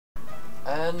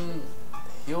And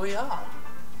here we are.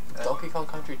 Donkey Kong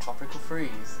Country Tropical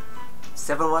Freeze.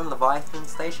 7-1 Levitation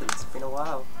Station. It's been a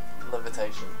while.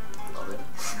 Levitation. Oh really?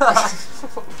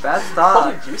 Bad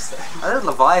start. What did you say? I did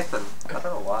Leviathan. I don't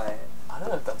know why. I don't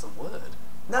know if that's a word.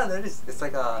 No, it is. It's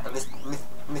like a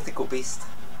mythical beast.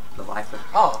 Leviathan.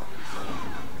 Oh.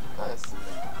 Nice.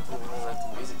 Let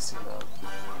the music soon up.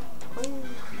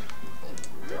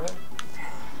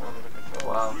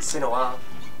 Wow, it's been a while.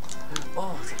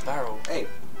 Oh, it's a barrel. Hey,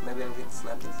 maybe I'm getting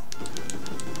slammed this.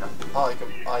 No. Oh, you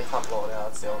can't blow it out,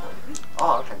 it's the old one.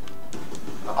 Oh, okay.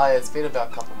 Oh, yeah, it's been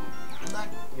about a couple...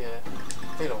 Yeah,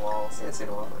 it's been a while. Yeah, it's been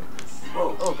a while.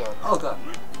 Whoa. Oh god. Oh god.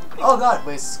 Oh god.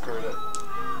 We screwed it.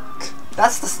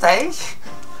 That's the stage?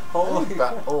 Oh,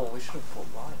 we should have put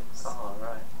lives. Oh,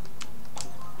 right.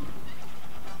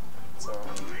 It's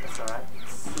alright. That's alright.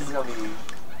 This is gonna be...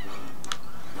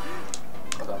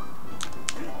 Oh god.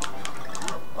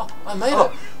 Oh, I made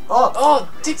it! Oh! Oh,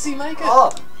 Dixie, make it!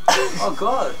 Oh! Oh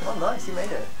god! Oh nice, you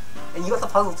made it. And you got the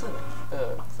puzzle too.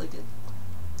 Yeah. So good.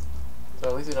 So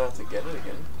at least we don't have to get it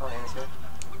again. Oh yeah, that's good.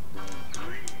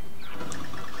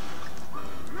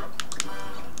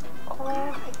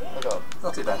 Oh god.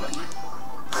 Not too bad, man.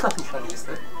 You kinda used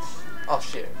it. Oh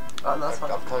shit. Oh no, that's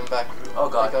fine. I'm coming back. Oh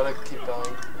god. We gotta keep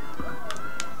going.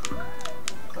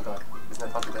 Oh god. There's no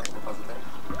puzzle there, no puzzle there.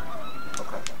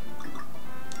 Okay.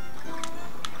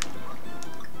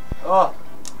 Oh!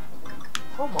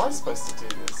 How am I supposed to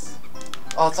do this?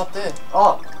 Oh, it's up there.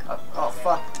 Oh! Oh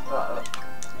fuck. Oh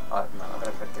no, I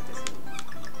gotta get this.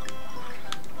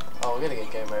 Oh, we're gonna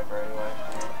get game over anyway.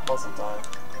 Lots of time.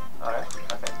 Alright,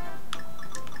 okay.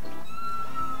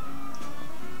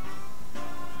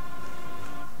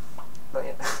 Not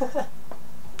yet.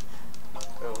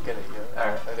 We'll get it here.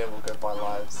 Alright. And then we'll go buy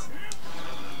lives.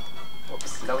 Oops.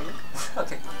 Is that what you?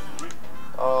 Okay.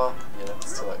 Oh, yeah,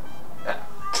 it's too late. Yeah.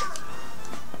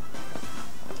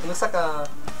 It looks like a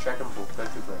Dragon Ball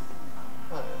Goku blade.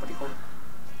 Oh, yeah. What do you call it?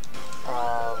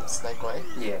 Snake Way.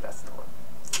 Yeah, that's the one.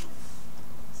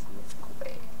 Snake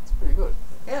Way. It's pretty good.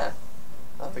 Yeah.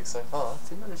 I think so far.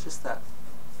 Seems like it's just that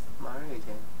Mario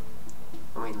game.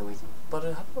 I mean Luigi. But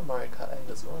it happened with Mario Kart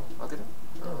 8 as well. Oh, did it?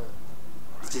 Yeah.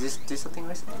 Did you just do something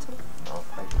recently too? Oh,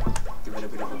 Give it a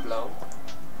bit of a blow.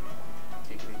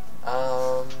 giggly.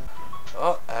 Oh,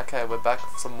 okay, we're back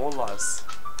for some more lives.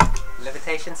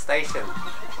 Levitation Station.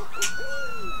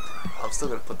 I'm still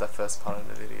gonna put that first part in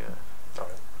the video.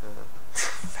 Sorry.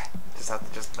 Just have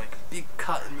to just make a big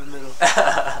cut in the middle.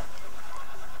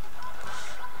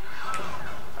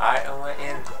 Alright, and we're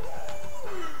in.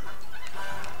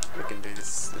 We can do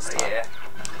this time. Yeah.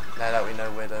 Now that we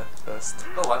know where to first.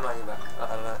 Oh, why am I in that? I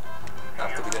don't know.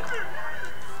 That could be good.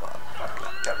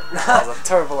 Fuck. Terrible. That was a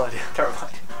terrible idea. Terrible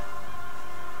idea.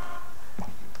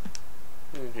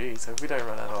 Oh jeez, hope we don't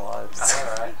run out of lives.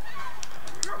 Alright.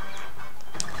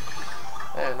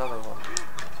 Hey, another one.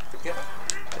 Yeah.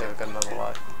 Yeah, we've got another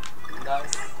life.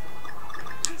 Nice.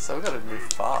 So we gotta move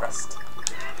fast.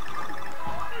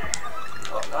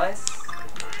 Oh, nice.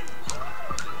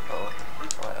 Oh,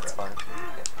 alright, that's fine.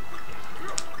 Yeah.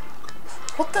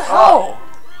 What the hell?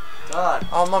 God.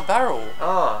 Oh, my barrel.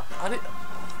 Oh. I did.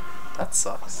 That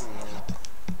sucks.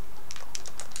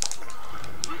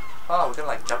 Oh, we're gonna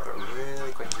like jump it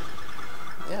really quick.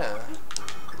 Yeah.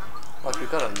 Like we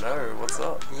gotta know what's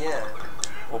up. Yeah.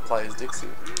 Or play as Dixie.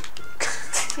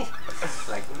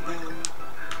 Like.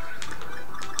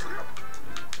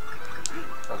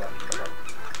 Okay. Okay.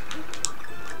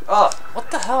 Oh.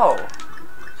 What the hell?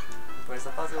 Where's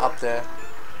the puzzle? Up there.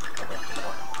 Okay.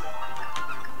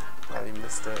 Oh, you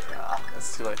missed it.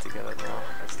 It's too late to get it now.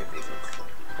 Let's get these ones.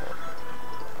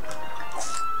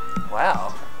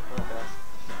 Wow. Okay.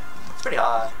 It's pretty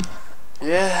hard.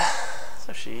 Yeah.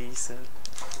 So she said.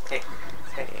 Hey.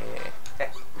 Hey. Hey.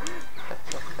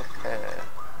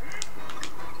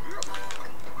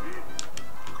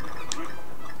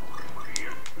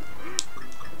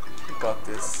 You got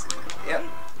this. Yep.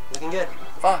 Looking good.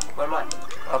 Fuck. Where am I?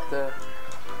 Up there.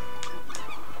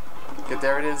 Okay,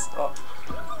 there it is. Oh.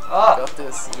 Oh. Got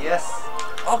this. Yes.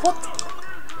 Oh, what?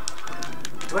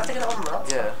 Do I have to get it on the rock?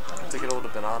 Yeah. To get all the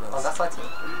bananas. Oh, that's like it.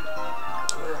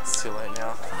 It's too late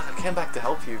now. Fuck, I came back to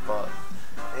help you, but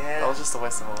Yeah. that was just a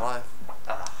waste of my life.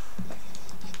 Ah.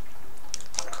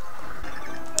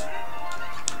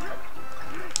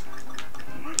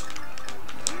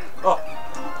 Oh.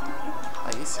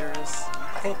 Are you serious?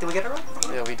 I think, did we get it right?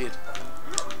 Yeah, we did.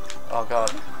 Oh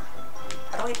god.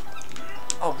 How do we?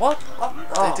 Oh, what? What?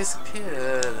 They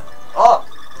disappeared. Oh!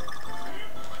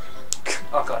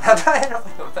 Oh god, how did I end up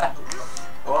in your back?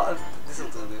 What? This will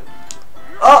do good.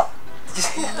 Oh! Did you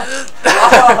see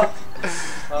that?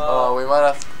 Oh, we might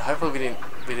have. Hopefully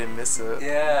we didn't miss it.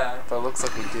 Yeah. But it looks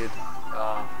like we did.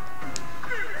 Fuck,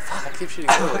 I keep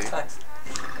shooting early.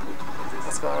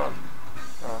 What's going on?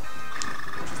 Oh.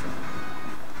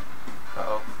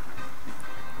 Uh-oh.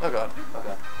 Oh god.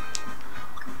 Okay.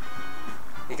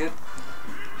 You good?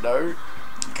 No.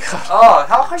 God. Oh,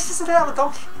 how hard is it out with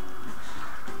donkey?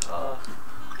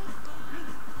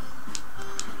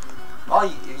 Oh,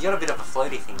 you got a bit of a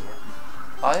floaty thing, yeah?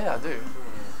 Oh yeah, I do.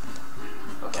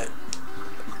 Yeah. Okay.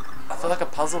 I feel like a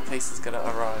puzzle piece is gonna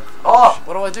arrive. Oh!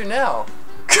 What do I do now?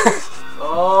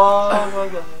 Oh my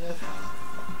god.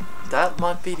 That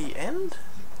might be the end?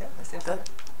 Yeah, I think that.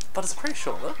 But it's pretty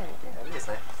short, look. Yeah, it is,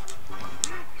 eh?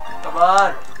 Come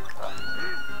on!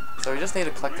 So we just need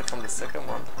to collect it from the second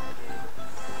one.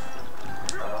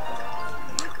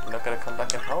 You're not gonna come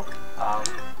back and help? I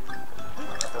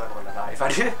feel like I'm gonna die if I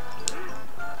do.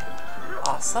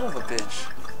 Ah, son of a bitch.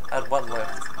 I had one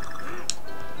left.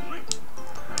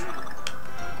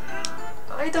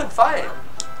 Oh, you're doing fine.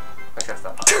 Okay,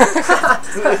 stop.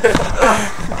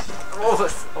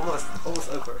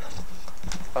 almost over.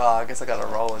 I guess I gotta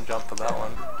roll and jump for that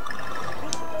one.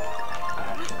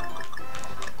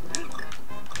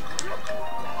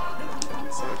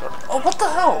 So we got. Oh, what the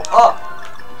hell? Oh!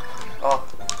 Oh.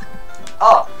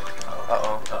 Oh!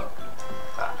 Uh-oh.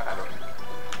 I got it.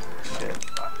 Shit.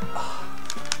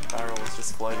 Barrel was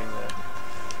just floating there.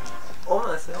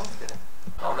 Almost did it.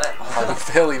 Oh man. I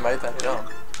barely made that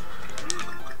jump.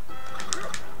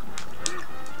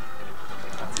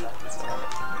 So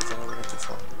we'll get this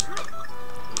one.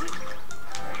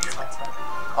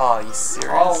 Oh, are you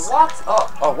serious? Oh, what? Oh!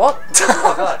 Oh, what?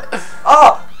 Oh god.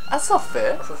 Oh! That's not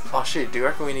fair. Oh shit, do you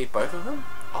reckon we need both of them?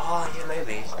 Oh, yeah,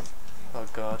 maybe. Oh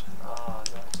god. Oh,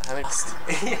 no. How many...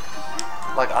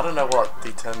 Like, I don't know what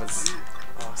determines...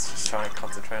 Oh, I was just trying to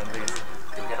concentrate on these.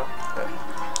 Did we get them? Yeah.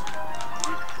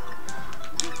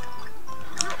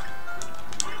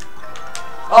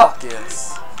 Oh!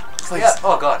 Yes. Please. Yeah.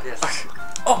 Oh god, yes.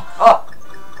 Oh! Oh!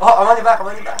 Oh, I'm on your back, I'm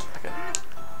on your back. Okay.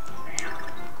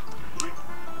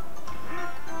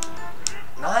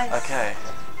 Nice. Okay.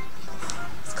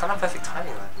 It's kind of perfect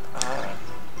timing, man.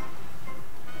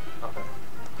 Okay. Okay.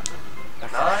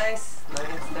 Nice. No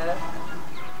hits there.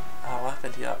 Oh, what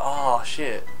happened here? Oh,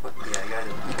 shit. Yeah, you gotta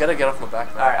do it. You gotta get off my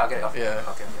back now. Alright, I'll get it off. Yeah.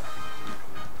 Okay, yeah.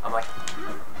 I'm like...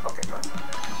 Okay, right.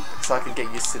 So I can get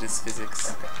used to this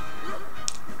physics. Okay.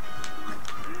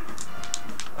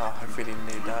 Oh, hopefully we didn't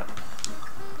need that.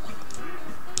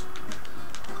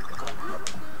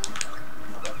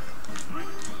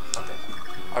 Okay.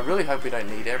 I really hope we don't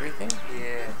need everything.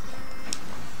 Yeah.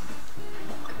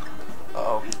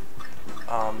 Uh-oh.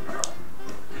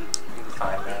 You'll be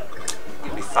fine, man.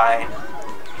 You'll be fine.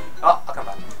 Oh, I'll come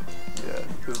back. Yeah,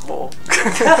 there's more.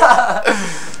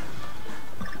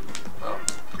 Oh.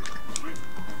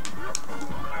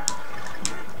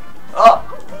 Oh!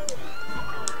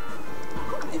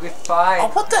 You'll be fine. Oh,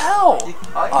 what the hell?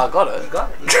 I got it. You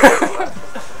got it. You got it.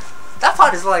 That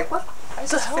part is like, what? What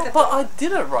the hell? But I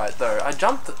did it right though. I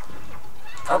jumped it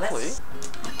properly.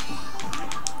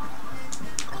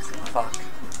 Fuck.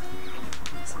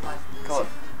 God.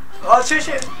 Oh, shoot.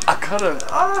 I couldn't.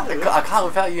 Oh, I can't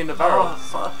without you in the barrel. Oh,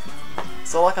 fuck.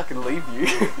 It's not like I can leave you.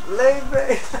 Leave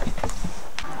me.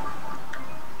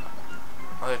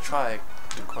 I'm gonna try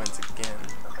the coins again.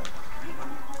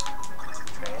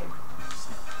 Okay.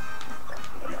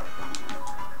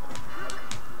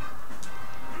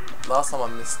 Last time I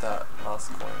missed that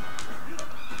last coin.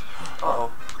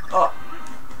 Oh. Oh.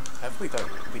 Hopefully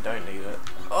we don't need it.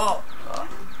 Oh. Oh,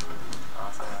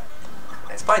 it's alright.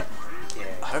 It's fine.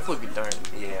 Yeah. Hopefully we don't.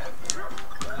 Yeah.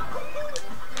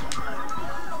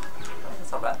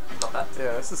 It's not bad. Not bad.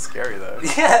 Yeah, this is scary though.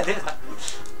 Yeah, dude.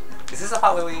 Is this the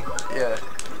part where we... Yeah.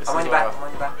 I'm on your back. I'm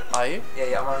on your back. Are you?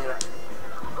 Yeah, I'm on your back.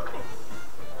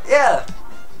 Yeah.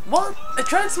 What? It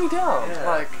drags me down. Yeah.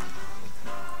 Like.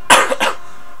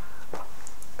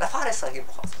 That part is like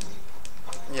impossible.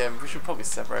 Yeah, we should probably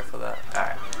separate for that.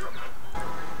 Alright.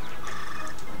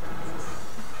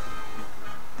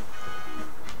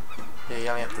 Yeah, you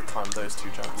only have to time those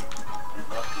two jumps.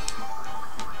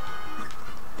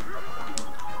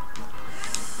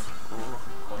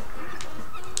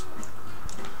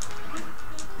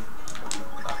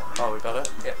 Oh, we got it?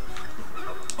 Yep.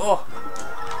 Oh!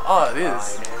 Oh, it is. Oh, it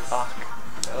is. Fuck.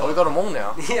 Oh, we got them all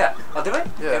now. Yeah. Oh, did we?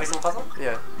 Yeah. Every single puzzle?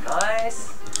 Yeah.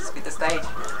 Nice. Speed the stage.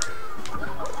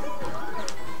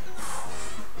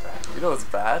 You know it's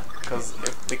bad? Because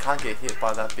if we can't get hit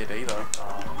by that bit either.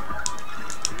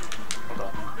 Hold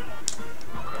on.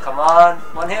 Come on.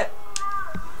 One hit.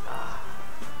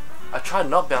 I tried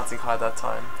not bouncing high that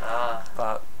time. What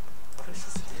But is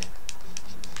this?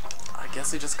 I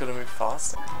guess we just gotta move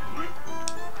fast.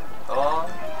 Oh.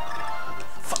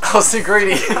 I was too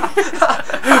greedy.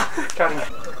 Cutting.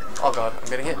 Oh god, I'm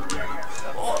getting hit.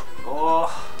 Oh.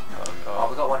 Oh Oh, god.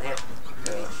 we got one hit.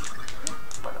 Yeah.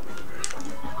 Might not be the greatest one.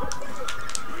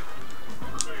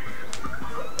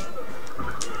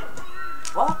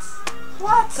 What?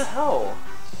 What the hell?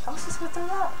 How was I supposed to do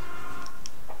that?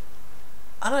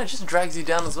 I don't know, it just drags you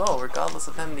down as well, regardless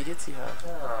of how many hits you have.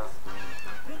 Oh,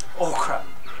 oh crap.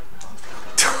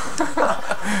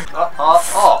 Oh,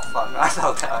 fuck. I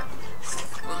fell down.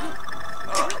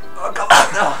 Oh, come on.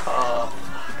 Oh,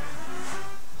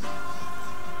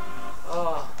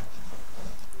 oh.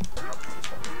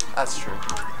 That's true.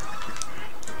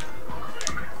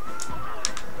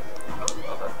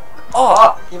 Okay.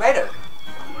 Oh! You made it.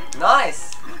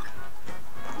 Nice.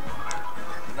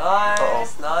 Nice, Uh-oh.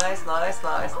 nice, nice,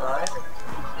 nice, nice.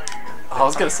 I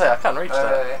was gonna say, I can't reach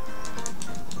that. Okay.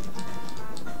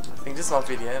 I think this might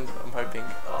be the end, I'm hoping.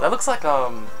 That looks like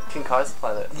King Kai's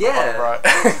planet. Yeah. Oh, right.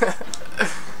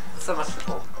 So much to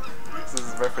pull. This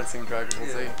is referencing Dragon Ball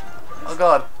Z. Yeah. Oh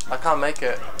god, I can't make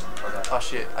it. Okay. Oh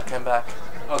shit, I came back.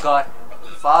 Oh god.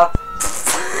 Fuck.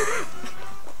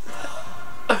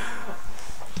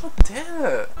 Oh damn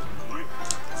it.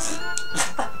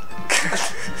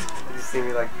 Did you see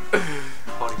me like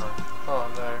holding on? Oh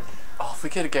no. Oh, if we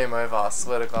get a game over, I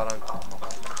swear to god I'm... Oh my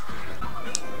god.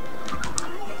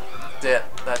 Yeah,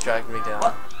 that dragged me down.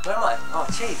 What? Where am I? Oh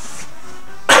jeez.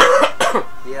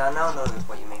 Yeah, I now know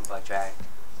what you mean by drag.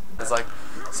 It's like,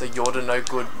 so you're the no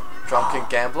good drunken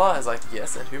gambler? It's like,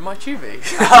 yes, and who might you be?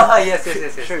 Ah, yes, yes,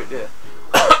 yes, yes. Shoot, yeah.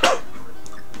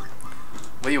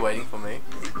 Were you waiting for me?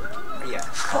 Yeah.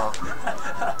 Oh,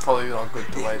 probably not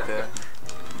good to wait there.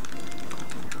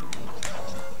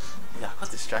 Yeah, I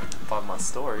got distracted by my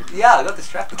story. Yeah, I got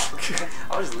distracted.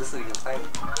 I was just listening and playing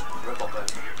rip-off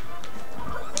mode.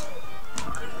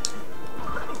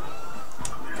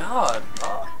 God.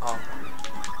 Oh. Oh.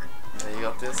 Yeah, you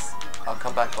got this. I'll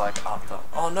come back like after.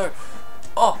 Oh no.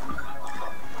 Oh.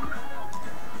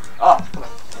 Oh, come on.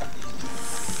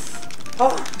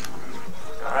 Oh.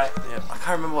 Alright. Yeah, I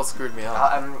can't remember what screwed me up.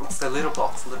 It's the little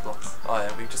blocks, Oh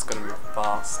yeah, we just gotta move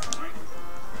fast.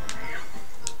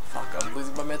 Fuck, I'm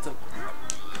losing momentum.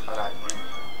 Alright.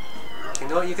 You can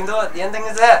do it, you can do it. The ending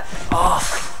is there. Oh.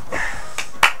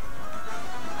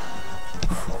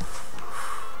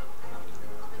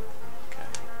 Okay,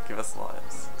 give us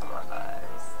lives. Come on,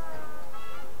 guys.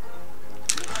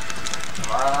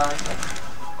 Come on.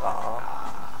 Aw.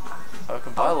 Oh, I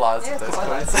can buy lives Yeah, with those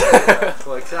combine coins. lives.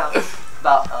 Works out.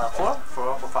 About 4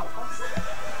 or 5 points.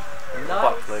 Butt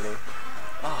Nice. bleeding.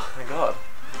 Oh, thank god.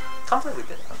 Can't believe we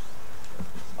did that.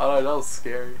 Oh no, that was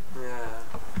scary. Yeah.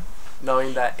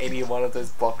 Knowing that any one of those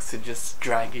blocks could just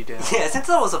drag you down. Yeah, since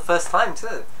that was the first time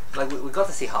too. Like we got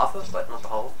to see half of it, but not the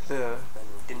whole. Yeah.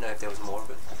 And didn't know if there was more of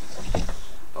it.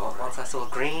 But once I saw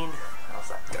green, I was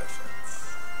like, go for it.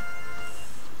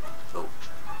 Oh,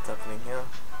 What's happening here?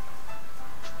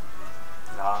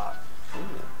 nah.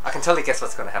 Ooh. I can totally guess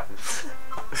what's gonna happen.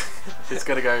 It's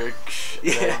gonna go.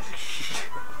 Yeah.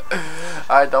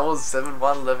 Alright, that was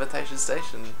 7-1 Levitation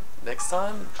Station. Next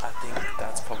time, I think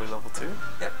that's probably level 2.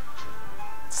 Yep.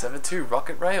 7-2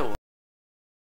 Rocket Rail.